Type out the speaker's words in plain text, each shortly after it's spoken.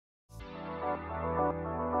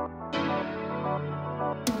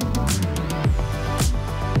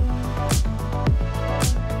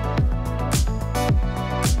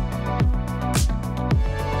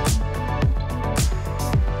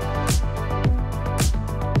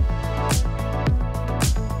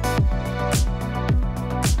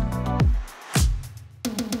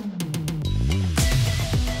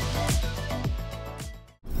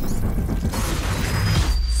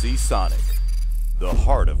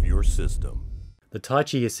of your system. The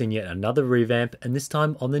Taichi has seen yet another revamp, and this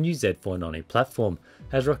time on the new Z490 platform.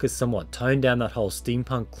 ASRock has somewhat toned down that whole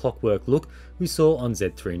steampunk clockwork look we saw on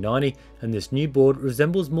Z390, and this new board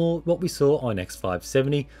resembles more what we saw on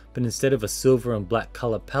X570, but instead of a silver and black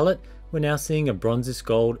colour palette, we're now seeing a bronzish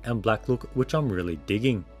gold and black look, which I'm really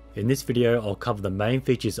digging. In this video I'll cover the main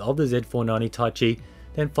features of the Z490 Taichi,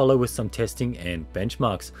 then follow with some testing and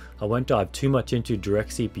benchmarks. I won't dive too much into direct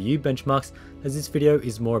CPU benchmarks, as this video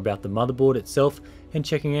is more about the motherboard itself and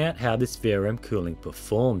checking out how this VRM cooling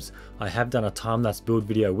performs. I have done a time-lapse build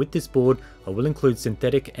video with this board. I will include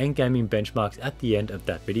synthetic and gaming benchmarks at the end of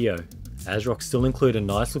that video. ASRock still include a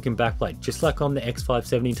nice looking backplate just like on the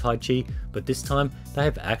X570 Taichi, but this time they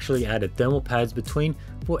have actually added thermal pads between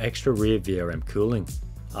for extra rear VRM cooling.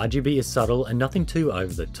 RGB is subtle and nothing too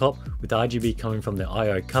over the top, with RGB coming from the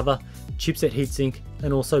I/O cover, chipset heatsink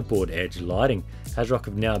and also board edge lighting. ASRock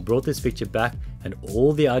have now brought this feature back, and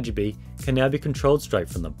all the RGB can now be controlled straight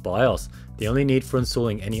from the BIOS. The only need for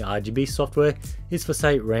installing any RGB software is for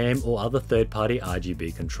say RAM or other third-party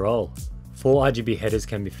RGB control. 4 RGB headers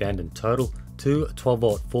can be found in total, 2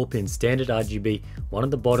 12V 4-pin standard RGB, one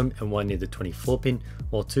at the bottom and one near the 24-pin,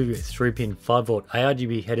 while 2 3-pin 5V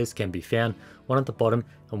ARGB headers can be found, one at the bottom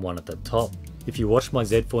and one at the top. If you watch my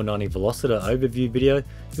Z490 Velociter overview video,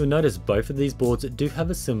 you'll notice both of these boards do have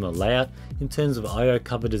a similar layout in terms of I/O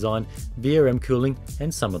cover design, VRM cooling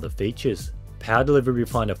and some of the features. Power delivery, we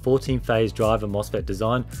find a 14-phase driver MOSFET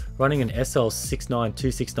design running an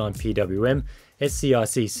SL69269 PWM,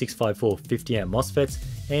 SCIC 654 50A MOSFETs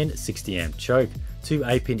and 60A choke. 2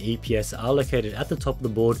 8-pin EPS are located at the top of the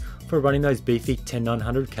board for running those beefy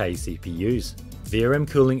 10900K CPUs. VRM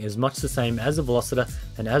cooling is much the same as the Velociter,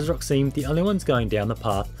 and ASRock seem the only ones going down the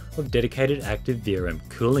path of dedicated active VRM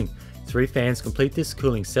cooling. 3 fans complete this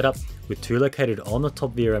cooling setup, with 2 located on the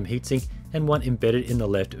top VRM heatsink and 1 embedded in the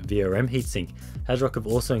left VRM heatsink. ASRock have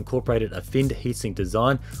also incorporated a finned heatsink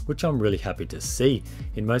design, which I'm really happy to see.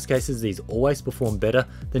 In most cases these always perform better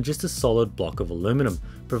than just a solid block of aluminum,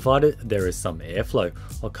 provided there is some airflow.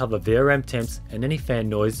 I'll cover VRM temps and any fan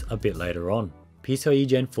noise a bit later on. PCIe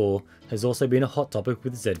Gen 4 has also been a hot topic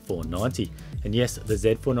with Z490, and yes, the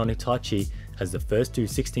Z490 Taichi has the first 2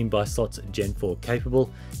 16 slots Gen 4 capable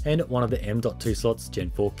and one of the M.2 slots Gen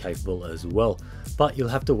 4 capable as well, but you'll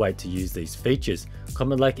have to wait to use these features.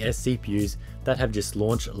 Common Lake S CPUs that have just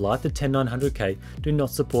launched like the 10900K do not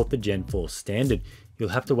support the Gen 4 standard. You'll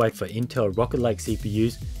have to wait for Intel Rocket Lake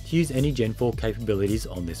CPUs to use any Gen 4 capabilities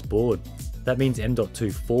on this board. That means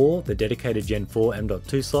M.2 4, the dedicated Gen 4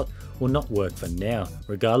 M.2 slot, will not work for now,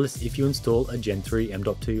 regardless if you install a Gen 3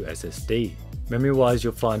 M.2 SSD. Memory wise,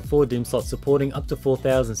 you'll find 4 DIMM slots supporting up to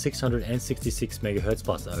 4666 MHz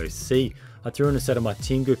plus OC. I threw in a set of my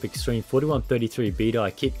Team Group Extreme 4133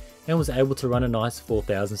 B-Die kit and was able to run a nice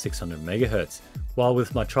 4600 MHz. While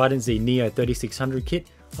with my Trident Z Neo 3600 kit,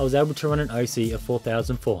 I was able to run an OC of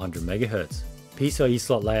 4400 MHz. PCIe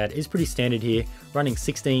slot layout is pretty standard here, running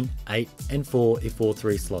 16, 8 and 4 if all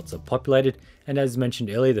 3 slots are populated, and as mentioned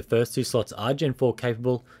earlier, the first 2 slots are Gen 4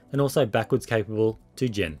 capable and also backwards capable to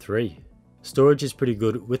Gen 3. Storage is pretty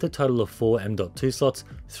good with a total of 4 M.2 slots.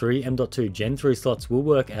 3 M.2 Gen 3 slots will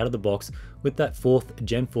work out of the box, with that 4th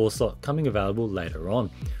Gen 4 slot coming available later on.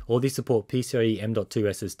 All these support PCIe M.2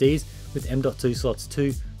 SSDs, with M.2 slots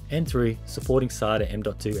 2 and 3 supporting SATA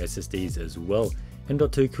M.2 SSDs as well.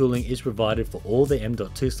 M.2 cooling is provided for all the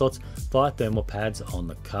M.2 slots via thermal pads on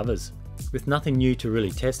the covers. With nothing new to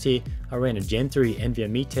really test here, I ran a Gen 3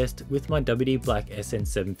 NVMe test with my WD Black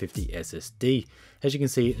SN750 SSD. As you can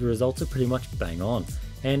see, the results are pretty much bang on,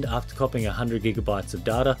 and after copying 100 GB of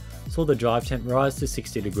data, saw the drive temp rise to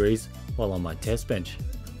 60 degrees while on my test bench.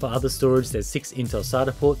 For other storage, there's 6 Intel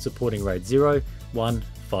SATA ports supporting RAID 0, 1,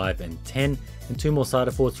 5 and 10, and 2 more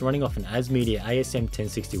SATA ports running off an ASMedia ASM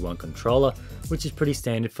 1061 controller, which is pretty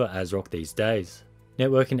standard for ASRock these days.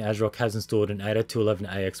 Networking, ASRock has installed an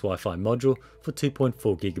 802.11ax Wi-Fi module for 2.4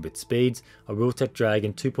 gigabit speeds, a Realtek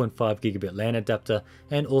Dragon 2.5 gigabit LAN adapter,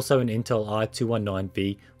 and also an Intel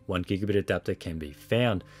i219V 1 gigabit adapter can be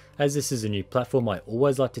found. As this is a new platform, I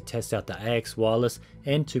always like to test out the AX Wireless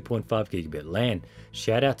and 2.5 gigabit LAN.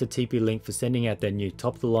 Shout out to TP-Link for sending out their new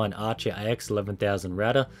top-of-the-line Archer AX 11000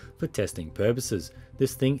 router for testing purposes.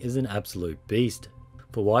 This thing is an absolute beast.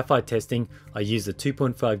 For Wi-Fi testing, I use the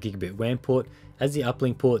 2.5 gigabit WAN port as the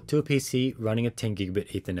uplink port to a PC running a 10 gigabit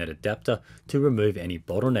Ethernet adapter to remove any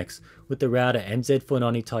bottlenecks. With the router and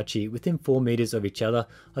Z490 Taichi within 4 meters of each other,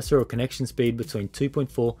 I saw a connection speed between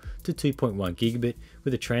 2.4 to 2.1 gigabit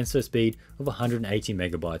with a transfer speed of 180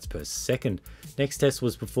 megabytes per second. Next test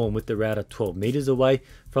was performed with the router 12 meters away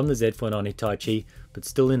from the Z490 Taichi, but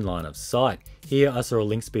still in line of sight. Here I saw a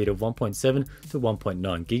link speed of 1.7 to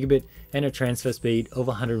 1.9 gigabit and a transfer speed of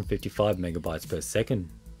 155 megabytes per second.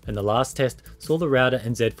 And the last test saw the router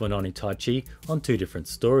and Z490 Taichi on 2 different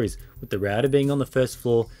stories, with the router being on the first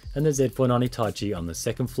floor and the Z490 Taichi on the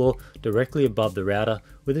second floor directly above the router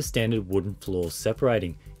with a standard wooden floor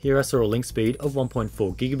separating. Here I saw a link speed of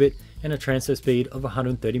 1.4 gigabit and a transfer speed of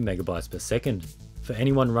 130 megabytes per second. For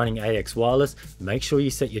anyone running AX wireless, make sure you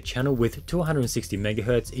set your channel width to 160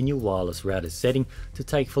 MHz in your wireless router setting to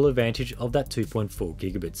take full advantage of that 2.4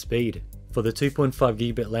 gigabit speed. For the 2.5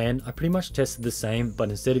 gigabit LAN, I pretty much tested the same, but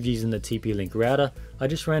instead of using the TP-Link router, I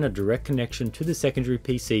just ran a direct connection to the secondary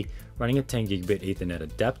PC running a 10 gigabit Ethernet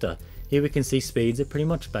adapter. Here we can see speeds are pretty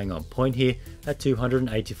much bang on point here at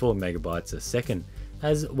 284 megabytes a second.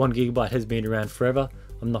 As 1 gigabyte has been around forever,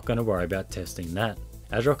 I'm not going to worry about testing that.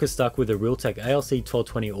 ASRock is stuck with a Realtek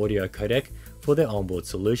ALC1220 audio codec for their onboard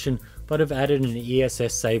solution, but have added an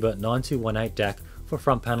ESS Sabre 9218 DAC for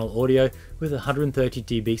front panel audio with 130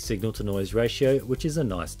 dB signal to noise ratio, which is a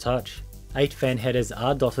nice touch. 8 fan headers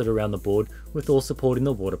are dotted around the board, with all supporting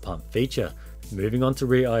the water pump feature. Moving on to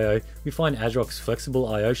rear I/O, we find ASRock's flexible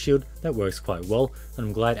I/O shield that works quite well, and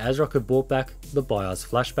I'm glad ASRock have brought back the BIOS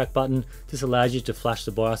flashback button. This allows you to flash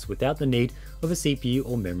the BIOS without the need of a CPU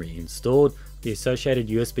or memory installed. The associated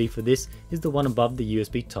USB for this is the one above the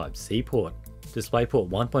USB Type-C port. DisplayPort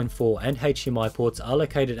 1.4 and HDMI ports are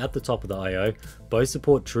located at the top of the I/O. Both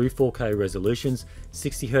support true 4K resolutions,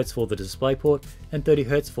 60Hz for the DisplayPort and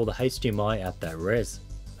 30Hz for the HDMI at that res.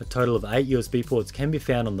 A total of 8 USB ports can be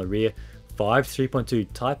found on the rear, 5 3.2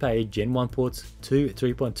 Type A Gen 1 ports, 2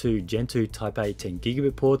 3.2 Gen 2 Type A 10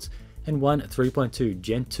 gigabit ports, and 1 3.2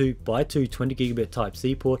 Gen 2 by 2 20 gigabit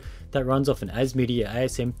Type-C port that runs off an ASMedia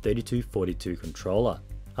ASM3242 controller.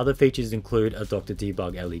 Other features include a Dr.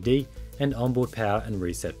 Debug LED and onboard power and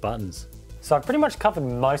reset buttons. So I've pretty much covered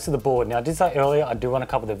most of the board. Now I did say earlier I do want to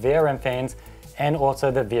cover the VRM fans and also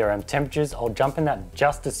the VRM temperatures. I'll jump in that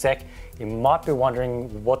just a sec. You might be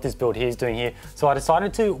wondering what this build here is doing here. So I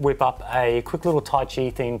decided to whip up a quick little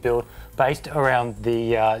Taichi themed build based around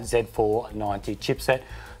the Z490 chipset.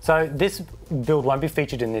 So this build won't be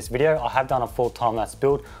featured in this video. I have done a full time-lapse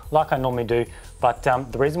build like I normally do, but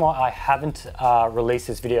the reason why I haven't released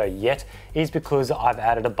this video yet is because I've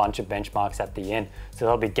added a bunch of benchmarks at the end. So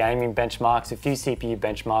there'll be gaming benchmarks, a few CPU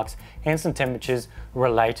benchmarks, and some temperatures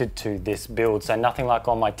related to this build. So nothing like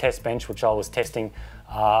on my test bench, which I was testing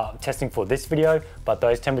for this video, but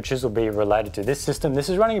those temperatures will be related to this system. This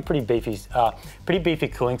is running a pretty beefy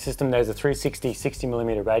cooling system. There's a 360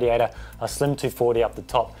 60mm radiator, a slim 240 up the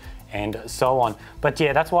top, and so on. But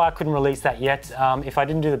yeah, that's why I couldn't release that yet. If I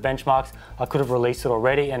didn't do the benchmarks, I could have released it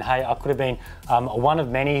already, and hey, I could have been one of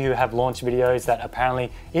many who have launched videos that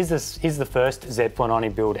apparently is the first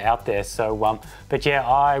Z490 build out there. So, but yeah,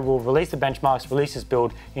 I will release the benchmarks, release this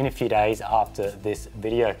build in a few days after this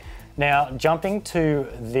video. Now, jumping to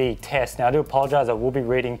the test. Now, I do apologize, I will be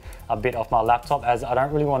reading a bit off my laptop as I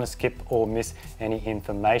don't really want to skip or miss any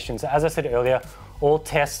information. So as I said earlier, all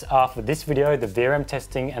tests for this video, the VRM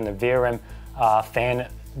testing and the VRM fan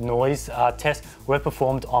noise test were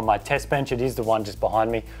performed on my test bench. It is the one just behind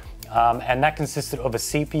me. And that consisted of a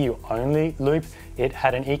CPU only loop. It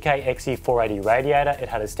had an EK-XE480 radiator, it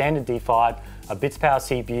had a standard D5, a bits power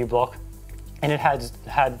CPU block, and it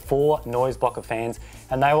had 4 noise blocker fans,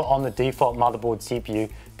 and they were on the default motherboard CPU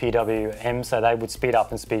PWM, so they would speed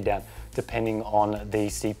up and speed down depending on the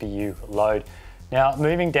CPU load. Now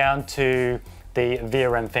moving down to the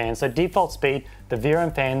VRM fans. So default speed, the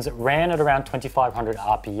VRM fans ran at around 2500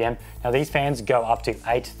 RPM. Now these fans go up to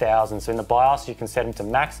 8000. So in the BIOS you can set them to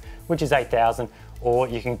max, which is 8000, or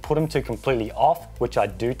you can put them to completely off, which I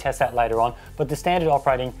do test that later on, but the standard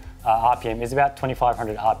operating RPM is about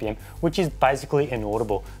 2500 RPM, which is basically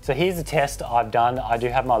inaudible. So here's a test I've done. I do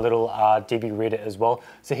have my little DB reader as well.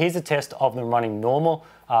 So here's a test of them running normal,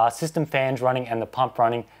 system fans running and the pump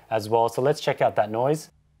running as well. So let's check out that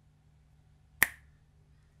noise.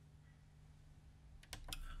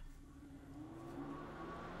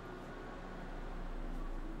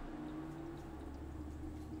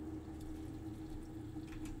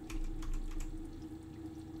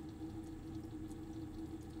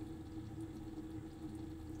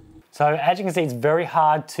 So as you can see, it's very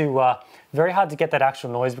hard to get that actual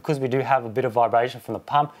noise because we do have a bit of vibration from the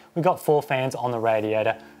pump. We've got 4 fans on the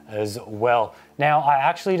radiator as well. Now, I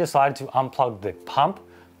actually decided to unplug the pump,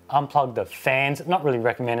 unplug the fans. Not really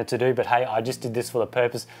recommended to do, but hey, I just did this for the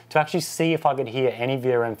purpose to actually see if I could hear any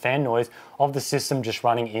VRM fan noise of the system just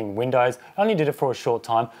running in Windows. I only did it for a short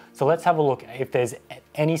time, so let's have a look if there's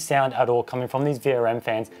any sound at all coming from these VRM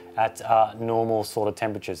fans at normal sort of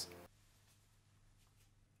temperatures.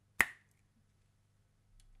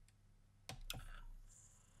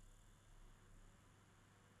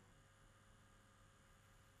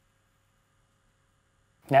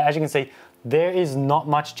 Now, as you can see, there is not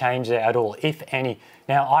much change there at all, if any.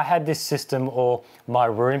 Now, I had this system or my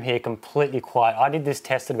room here completely quiet. I did this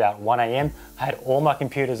test at about 1 AM. I had all my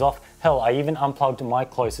computers off. Hell, I even unplugged my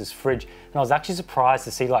closest fridge. And I was actually surprised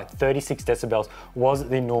to see like 36 decibels was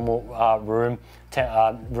the normal room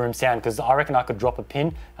sound, because I reckon I could drop a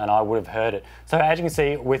pin and I would have heard it. So as you can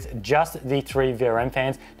see, with just the 3 VRM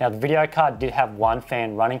fans, now the video card did have 1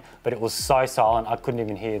 fan running, but it was so silent I couldn't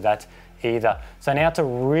even hear that either. So now to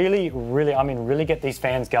really get these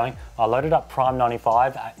fans going, I loaded up Prime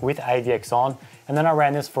 95 with AVX on, and then I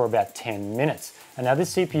ran this for about 10 minutes. And now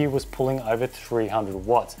this CPU was pulling over 300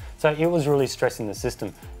 watts. So it was really stressing the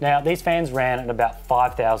system. Now these fans ran at about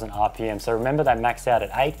 5,000 RPM. So remember, they maxed out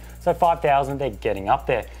at 8, so 5,000, they're getting up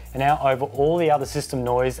there. And now over all the other system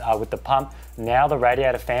noise with the pump, now the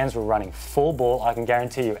radiator fans were running full ball. I can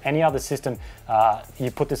guarantee you, any other system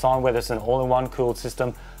you put this on, whether it's an all-in-one cooled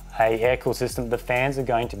system, a air-cooled system, the fans are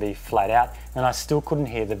going to be flat out, and I still couldn't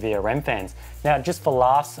hear the VRM fans. Now, just for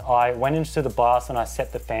laughs, I went into the BIOS and I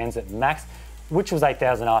set the fans at max, which was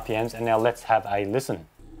 8,000 RPMs, and now let's have a listen.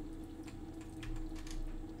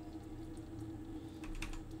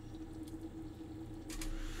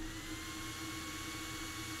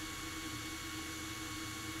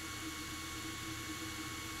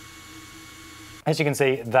 As you can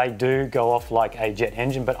see, they do go off like a jet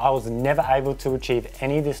engine, but I was never able to achieve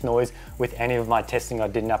any of this noise with any of my testing I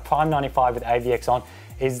did. Now, Prime 95 with AVX on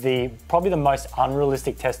is probably the most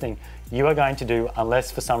unrealistic testing you are going to do,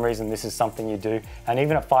 unless for some reason this is something you do. And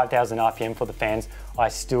even at 5,000 RPM for the fans, I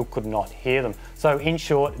still could not hear them. So in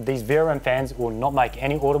short, these VRM fans will not make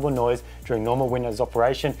any audible noise during normal Windows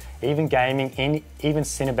operation, even gaming, even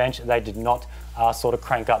Cinebench, they did not sort of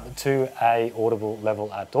crank up to a audible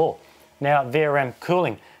level at all. Now, VRM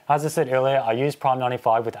cooling. As I said earlier, I use Prime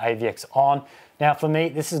 95 with AVX on. Now, for me,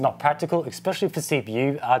 this is not practical, especially for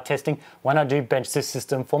CPU testing. When I do bench this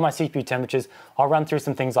system for my CPU temperatures, I'll run through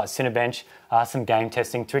some things like Cinebench, some game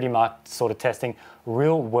testing, 3D Mark sort of testing,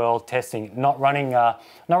 real world testing, not running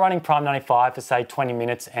Prime 95 for say 20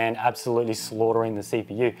 minutes and absolutely slaughtering the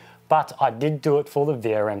CPU. But I did do it for the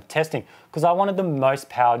VRM testing because I wanted the most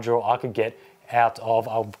power draw I could get out of,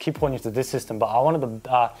 I'll keep pointing to this system, but I wanted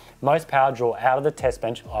the most power draw out of the test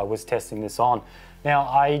bench I was testing this on. Now,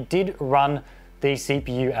 I did run the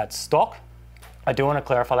CPU at stock. I do want to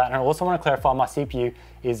clarify that, and I also want to clarify my CPU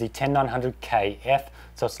is the 10900KF,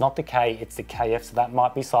 so it's not the K, it's the KF, so that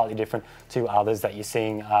might be slightly different to others that you're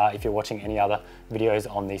seeing if you're watching any other videos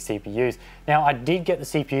on these CPUs. Now, I did get the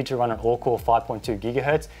CPU to run an all-core 5.2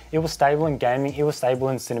 gigahertz. It was stable in gaming, it was stable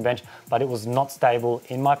in Cinebench, but it was not stable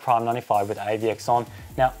in my Prime 95 with AVX on.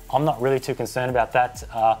 Now, I'm not really too concerned about that.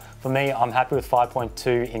 For me, I'm happy with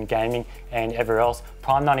 5.2 in gaming and everywhere else.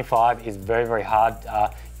 Prime 95 is very, very hard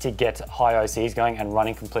to get high OCs going and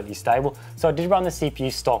running completely stable. So I did run the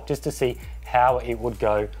CPU stock just to see how it would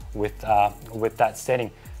go with that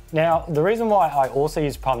setting. Now, the reason why I also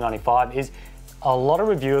use Prime 95 is a lot of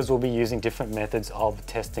reviewers will be using different methods of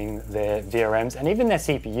testing their VRMs and even their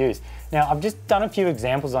CPUs. Now, I've just done a few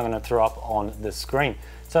examples I'm going to throw up on the screen.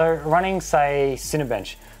 So running, say,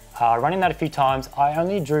 Cinebench, running that a few times, I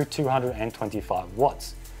only drew 225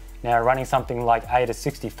 watts. Now, running something like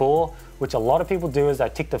ASRock, which a lot of people do is they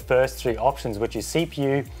tick the first 3 options, which is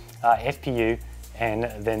CPU, FPU, and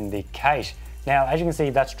then the cache. Now, as you can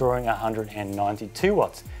see, that's drawing 192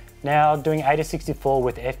 watts. Now, doing ASRock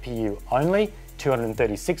with FPU only,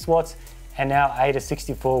 236 watts, and now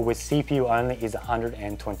ASRock with CPU only is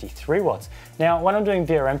 123 watts. Now, when I'm doing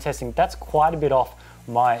VRM testing, that's quite a bit off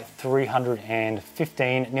my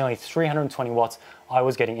 315, nearly 320 watts I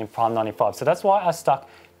was getting in Prime 95. So that's why I stuck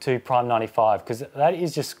to Prime 95, because that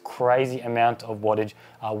is just crazy amount of wattage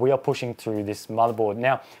we are pushing through this motherboard.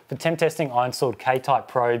 Now, for temp testing, I installed K-type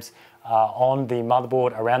probes on the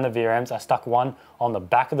motherboard around the VRMs. I stuck one on the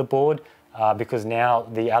back of the board because now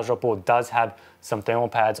the ASRock board does have some thermal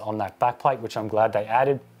pads on that backplate, which I'm glad they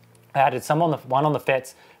added. I added one on the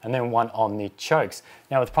FETs and then one on the chokes.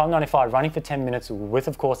 Now, with Prime 95 running for 10 minutes with,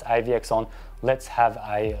 of course, AVX on, let's have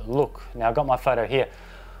a look. Now, I've got my photo here.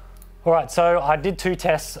 Alright, so I did two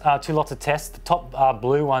lots of tests. The top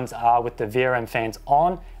blue ones are with the VRM fans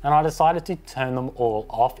on, and I decided to turn them all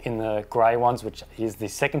off in the grey ones, which is the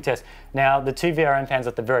second test. Now, the two VRM fans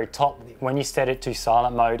at the very top, when you set it to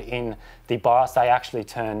silent mode in the BIOS, they actually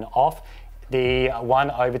turn off. The one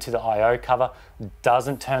over to the I/O cover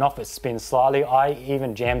doesn't turn off, it spins slightly. I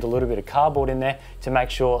even jammed a little bit of cardboard in there to make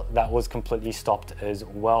sure that was completely stopped as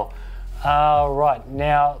well. Right,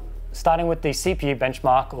 now, starting with the CPU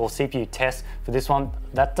benchmark or CPU test for this one,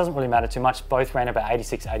 that doesn't really matter too much. Both ran about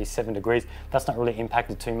 86, 87 degrees. That's not really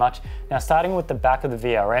impacted too much. Now, starting with the back of the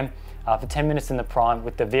VRM, for 10 minutes in the prime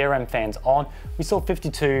with the VRM fans on, we saw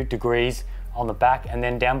 52 degrees on the back, and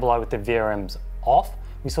then down below with the VRMs off,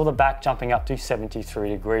 we saw the back jumping up to 73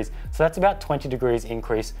 degrees. So that's about 20 degrees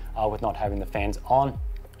increase with not having the fans on.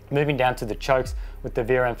 Moving down to the chokes with the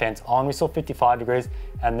VRM fans on, we saw 55 degrees,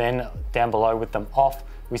 and then down below with them off,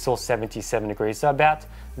 we saw 77 degrees, so about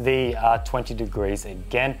the 20 degrees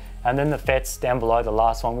again. And then the FETs down below, the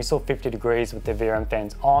last one, we saw 50 degrees with the VRM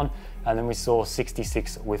fans on, and then we saw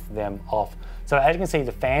 66 with them off. So as you can see,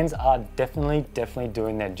 the fans are definitely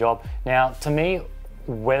doing their job. Now, to me,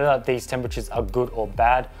 whether these temperatures are good or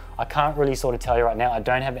bad, I can't really sort of tell you right now. I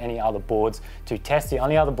don't have any other boards to test. The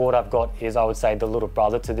only other board I've got is, I would say, the little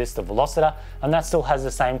brother to this, the Velociter, and that still has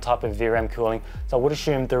the same type of VRM cooling. So I would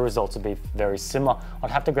assume the results would be very similar.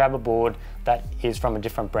 I'd have to grab a board that is from a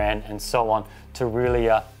different brand and so on to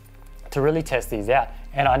really test these out.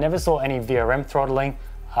 And I never saw any VRM throttling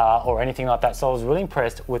or anything like that. So I was really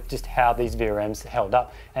impressed with just how these VRMs held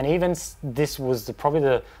up. And even this was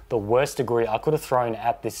probably the worst degree I could have thrown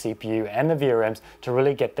at this CPU and the VRMs to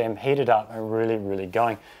really get them heated up and really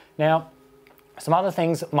going. Now, some other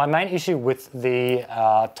things, my main issue with the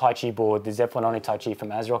Taichi board, the Z490 Taichi from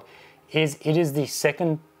ASRock, is it is the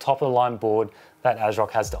second top of the line board that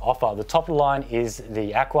ASRock has to offer. The top of the line is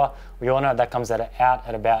the Aqua. We all know that comes out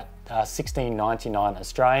at about 16.99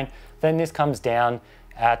 Australian. Then this comes down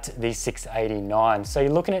at the 689. So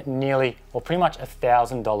you're looking at nearly, or pretty much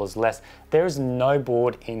 $1,000 less. There is no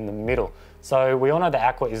board in the middle. So we all know the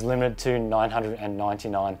Aqua is limited to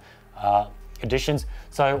 999 editions.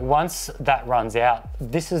 So once that runs out,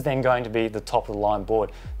 this is then going to be the top of the line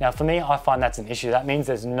board. Now for me, I find that's an issue. That means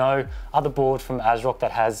there's no other board from ASRock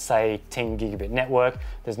that has, say, 10 gigabit network.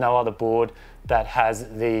 There's no other board that has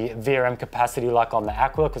the VRM capacity like on the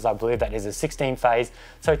Aqua, because I believe that is a 16 phase.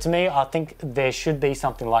 So to me, I think there should be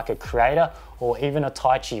something like a Creator or even a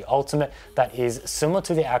Taichi Ultimate that is similar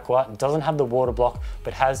to the Aqua, doesn't have the water block,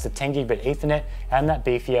 but has the 10 gigabit Ethernet and that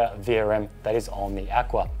beefier VRM that is on the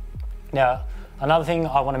Aqua. Now, another thing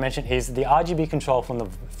I want to mention is the RGB control from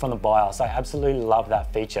the BIOS. I absolutely love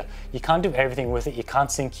that feature. You can't do everything with it. You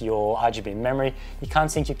can't sync your RGB memory. You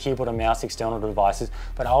can't sync your keyboard and mouse external devices.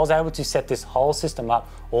 But I was able to set this whole system up,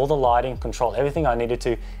 all the lighting, control everything I needed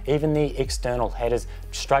to, even the external headers,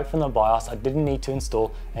 straight from the BIOS. I didn't need to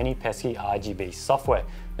install any pesky RGB software.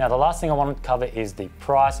 Now, the last thing I want to cover is the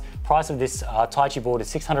price. Price of this Taichi board is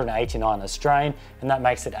 689 Australian, and that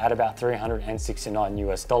makes it at about 369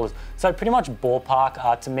 US dollars. So pretty much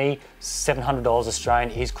ballpark, to me, $700 Australian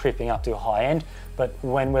is creeping up to a high end. But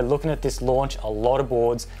when we're looking at this launch, a lot of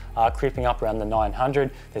boards are creeping up around the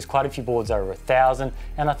 900. There's quite a few boards over 1,000,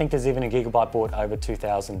 and I think there's even a gigabyte board over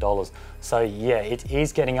 $2,000. So yeah, it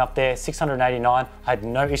is getting up there. 689, I had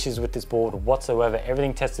no issues with this board whatsoever.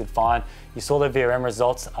 Everything tested fine. You saw the VRM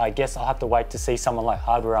results. I guess I'll have to wait to see someone like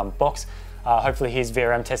Hardware Unbox. Hopefully his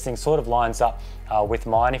VRM testing sort of lines up with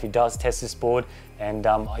mine if he does test this board. And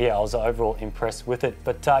yeah, I was overall impressed with it.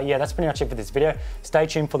 But yeah, that's pretty much it for this video. Stay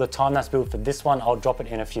tuned for the time-lapse build for this one. I'll drop it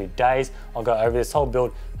in a few days. I'll go over this whole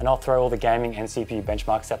build and I'll throw all the gaming and CPU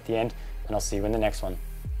benchmarks at the end, and I'll see you in the next one.